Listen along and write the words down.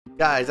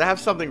Guys, I have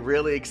something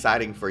really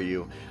exciting for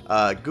you.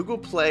 Google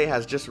Play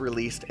has just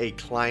released a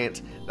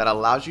client that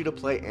allows you to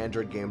play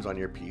Android games on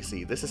your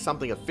PC. This is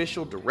something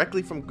official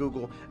directly from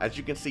Google. As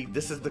you can see,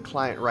 this is the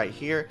client right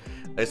here.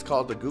 It's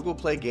called the Google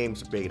Play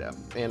Games Beta.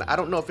 And I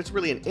don't know if it's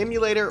really an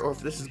emulator or if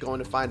this is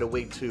going to find a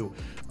way to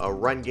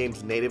run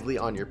games natively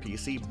on your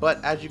PC.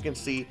 But as you can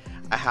see,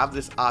 I have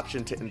this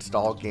option to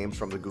install games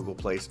from the Google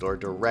Play Store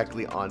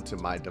directly onto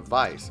my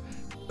device.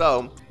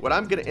 So what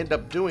I'm going to end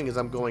up doing is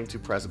I'm going to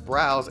press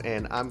browse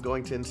and I'm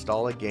going to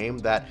install a game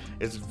that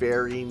is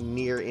very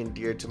near and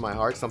dear to my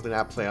heart, something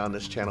I play on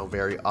this channel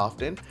very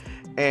often.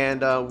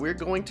 And we're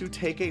going to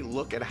take a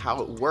look at how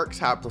it works,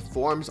 how it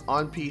performs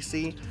on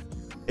PC.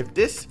 If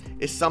this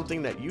is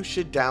something that you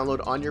should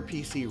download on your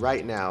PC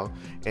right now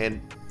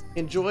and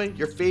enjoy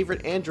your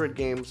favorite Android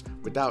games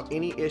without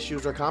any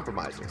issues or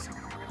compromises.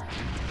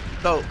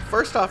 So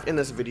first off in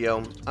this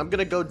video, I'm going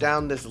to go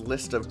down this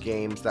list of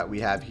games that we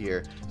have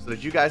here so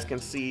that you guys can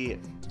see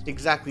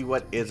exactly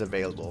what is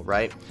available,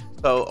 right?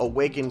 So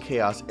Awaken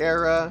Chaos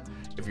Era,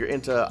 if you're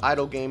into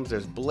idle games,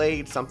 there's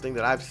Blade, something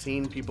that I've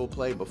seen people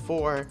play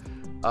before,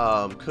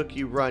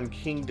 Cookie Run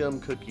Kingdom,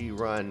 Cookie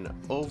Run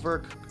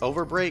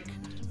Overbreak,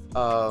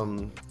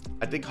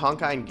 I think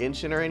Honkai and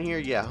Genshin are in here,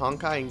 yeah,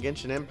 Honkai and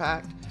Genshin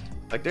Impact.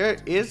 Like there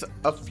is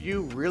a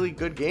few really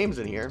good games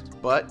in here,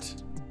 but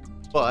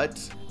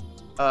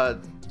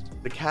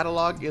the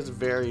catalog is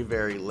very,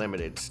 very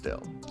limited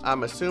still.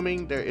 I'm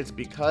assuming it's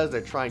because they're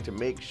trying to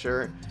make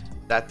sure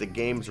that the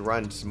games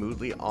run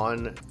smoothly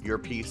on your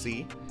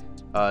PC.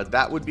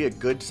 That would be a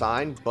good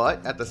sign,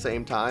 but at the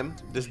same time,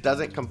 this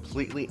doesn't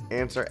completely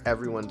answer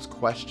everyone's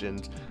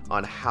questions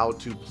on how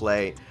to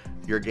play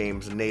your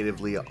games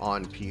natively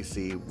on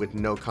PC with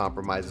no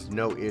compromises,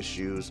 no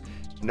issues,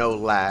 no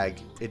lag.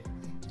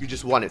 You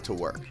just want it to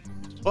work.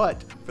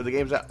 But for the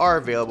games that are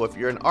available, if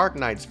you're an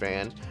Arknights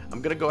fan,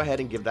 I'm going to go ahead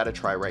and give that a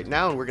try right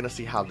now, and we're going to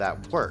see how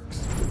that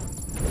works.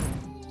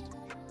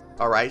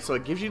 Alright, so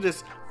it gives you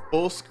this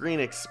full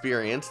screen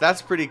experience.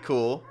 That's pretty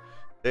cool.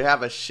 They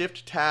have a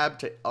shift tab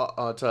to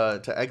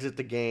exit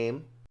the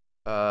game.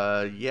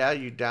 Yeah,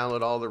 you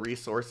download all the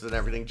resources and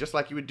everything, just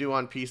like you would do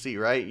on PC,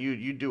 right?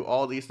 You do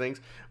all these things.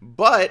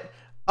 But,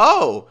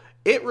 oh,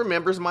 it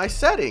remembers my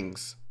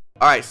settings.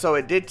 Alright, so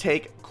it did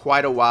take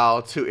quite a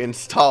while to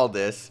install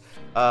this.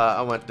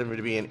 I want them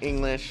to be in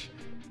English,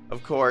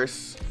 of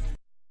course.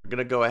 We're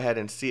gonna go ahead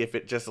and see if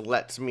it just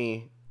lets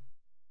me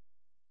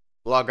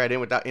log right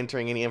in without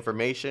entering any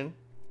information.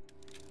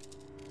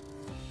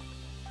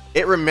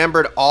 It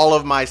remembered all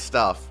of my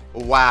stuff.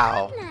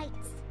 Wow.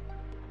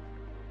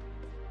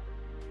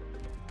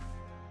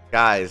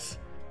 Guys,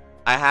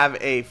 I have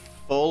a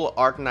full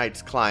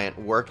Arknights client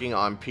working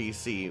on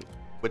PC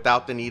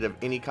without the need of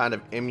any kind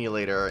of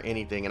emulator or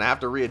anything, and I have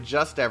to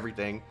readjust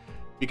everything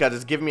because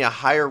it's giving me a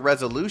higher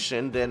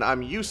resolution than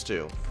I'm used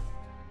to.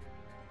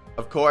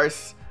 Of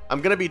course, I'm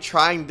gonna be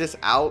trying this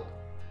out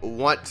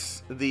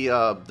once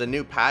the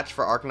new patch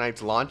for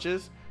Arknights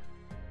launches,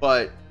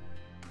 but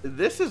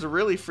this is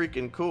really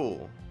freaking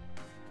cool.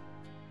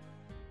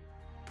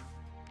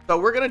 So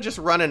we're gonna just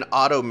run an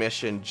auto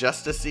mission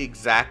just to see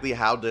exactly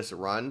how this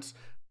runs.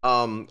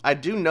 I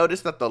do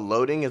notice that the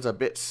loading is a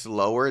bit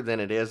slower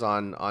than it is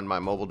on my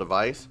mobile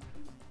device,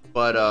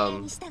 but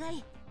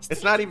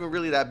it's not even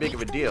really that big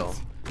of a deal.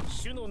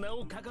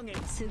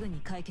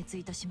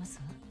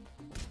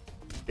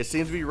 It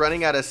seems to be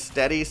running at a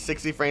steady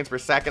 60 frames per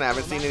second. I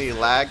haven't seen any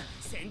lag.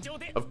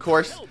 Of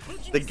course,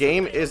 the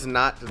game is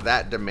not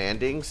that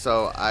demanding,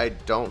 so I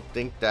don't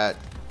think that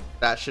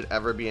should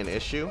ever be an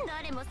issue.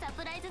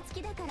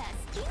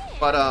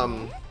 But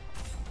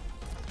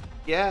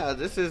yeah,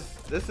 this is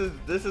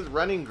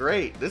running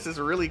great. This is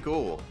really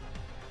cool.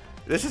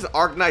 This is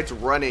Arknights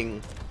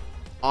running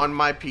on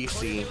my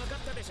PC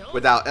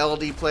without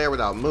LD Player,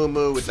 without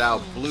Mumu,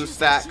 without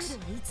BlueStacks.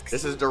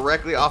 This is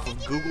directly off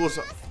of Google's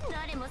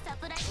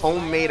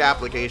homemade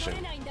application.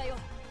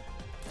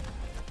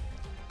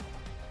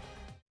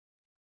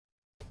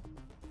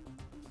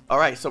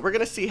 Alright, so we're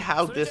gonna see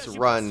how this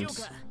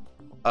runs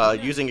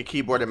using a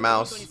keyboard and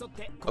mouse.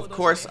 Of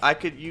course, I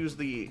could use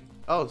the...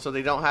 Oh, so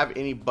they don't have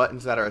any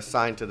buttons that are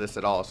assigned to this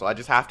at all, so I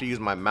just have to use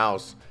my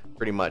mouse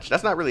pretty much.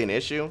 That's not really an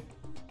issue,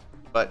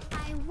 but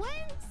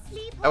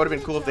that would have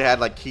been cool if they had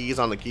like keys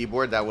on the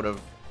keyboard. That would have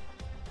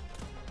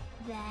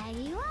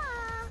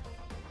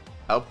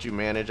helped you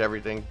manage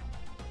everything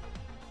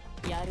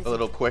a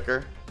little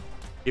quicker,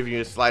 give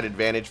you a slight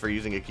advantage for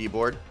using a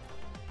keyboard.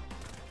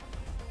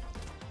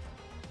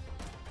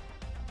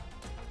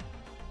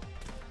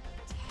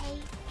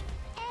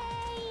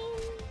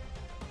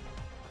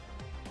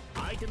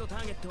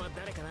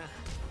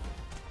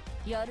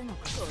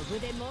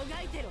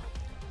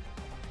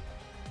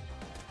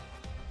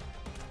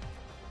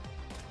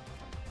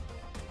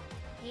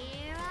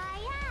 Here I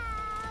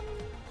am.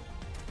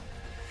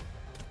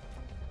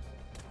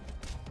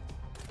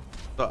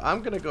 So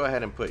I'm gonna go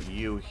ahead and put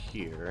you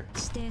here.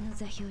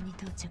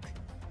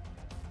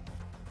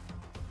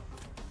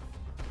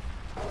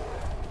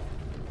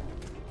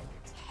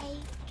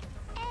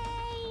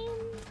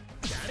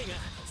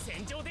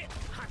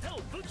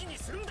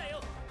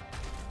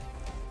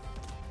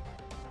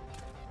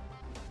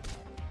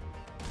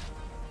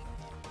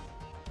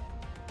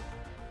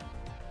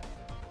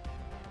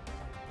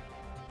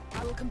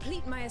 I will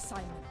complete my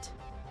assignment.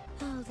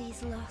 All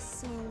these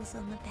lost souls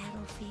on the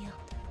battlefield.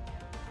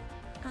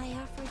 I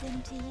offer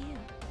them to you.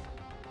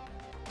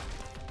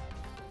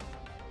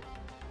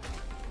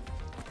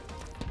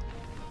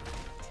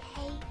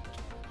 Take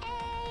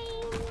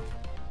aim.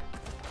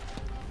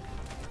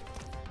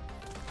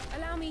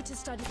 Allow me to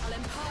study. I'll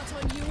impart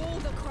on you all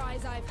the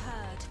cries I've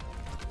heard.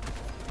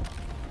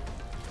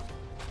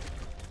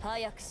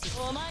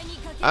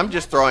 I'm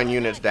just throwing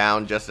units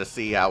down just to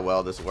see how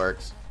well this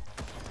works.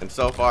 And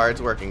so far,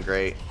 it's working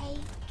great. Take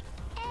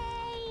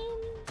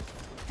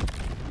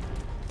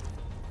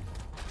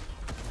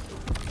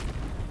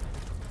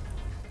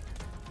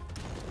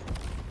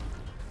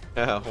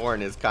aim.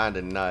 Horn is kind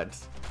of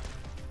nuts.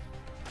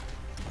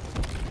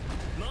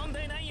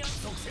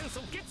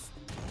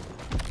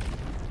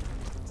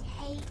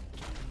 Take aim.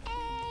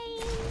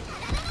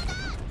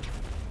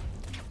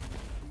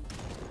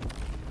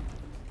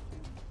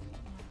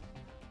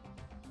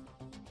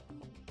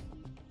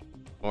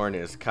 Horn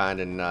is kind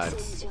of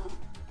nuts.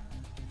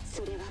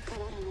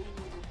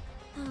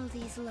 All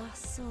these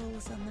lost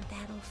souls on the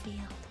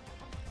battlefield.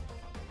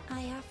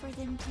 I offer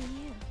them to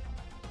you.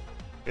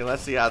 Okay,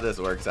 let's see how this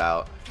works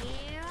out.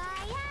 Here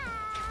I am.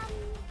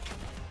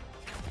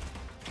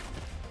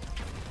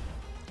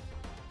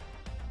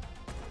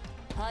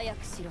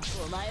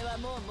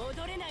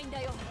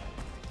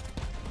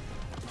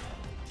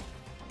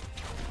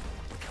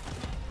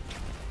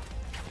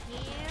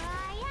 Here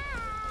I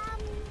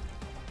am.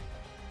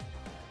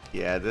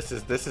 Yeah, this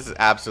is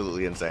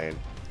absolutely insane.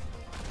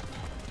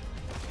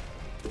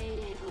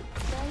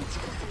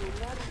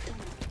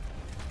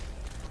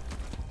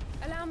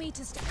 Allow me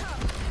to come.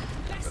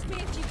 Bless me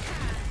if you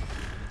can.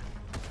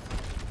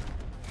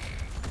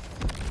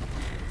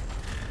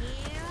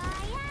 Here I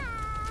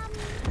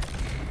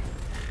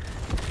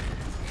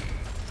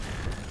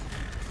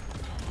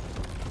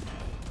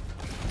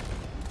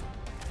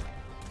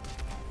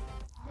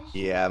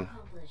am.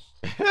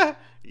 Yeah.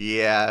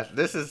 Yeah,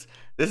 this is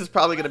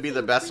probably going to be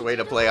the best way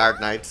to play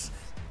Arknights.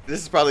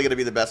 This is probably going to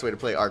be the best way to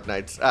play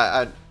Arknights.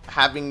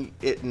 Having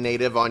it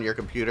native on your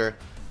computer,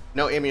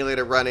 no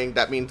emulator running,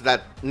 that means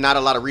that not a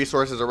lot of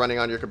resources are running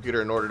on your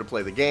computer in order to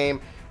play the game.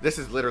 This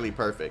is literally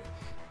perfect.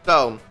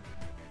 So,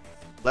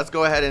 let's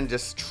go ahead and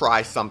just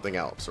try something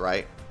else,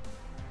 right?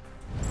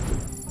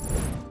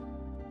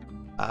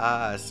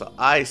 So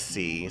I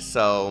see.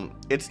 So,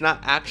 it's not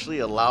actually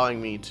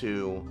allowing me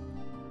to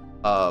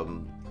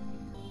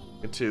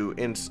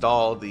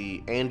install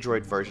the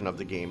Android version of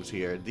the games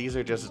here. These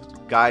are just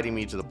guiding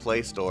me to the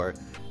Play Store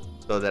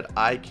so that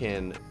I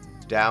can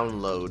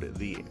download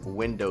the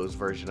Windows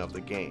version of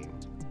the game.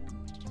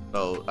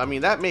 So, I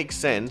mean, that makes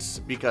sense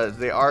because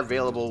they are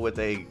available with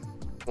a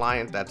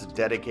client that's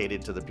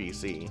dedicated to the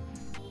PC.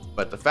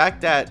 But the fact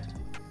that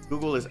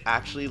Google is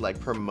actually like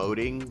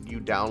promoting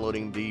you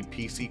downloading the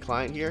PC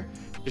client here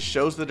just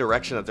shows the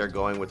direction that they're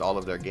going with all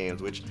of their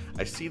games, which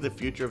I see the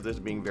future of this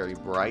being very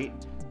bright.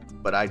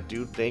 But I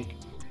do think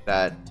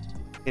that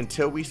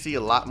until we see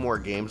a lot more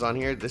games on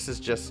here, this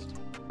is just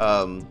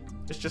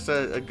it's just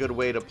a good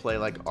way to play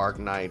like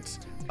Arknights,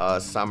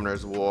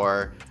 Summoner's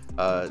War.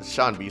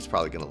 Sean B's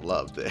probably gonna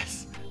love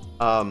this.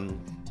 I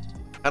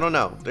don't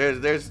know.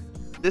 This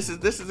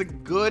is a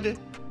good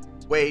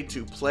way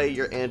to play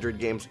your Android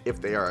games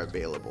if they are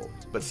available.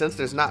 But since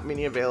there's not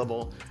many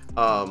available,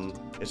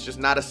 it's just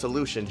not a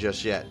solution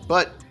just yet.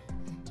 But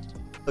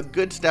a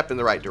good step in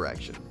the right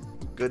direction.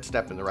 Good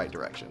step in the right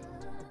direction.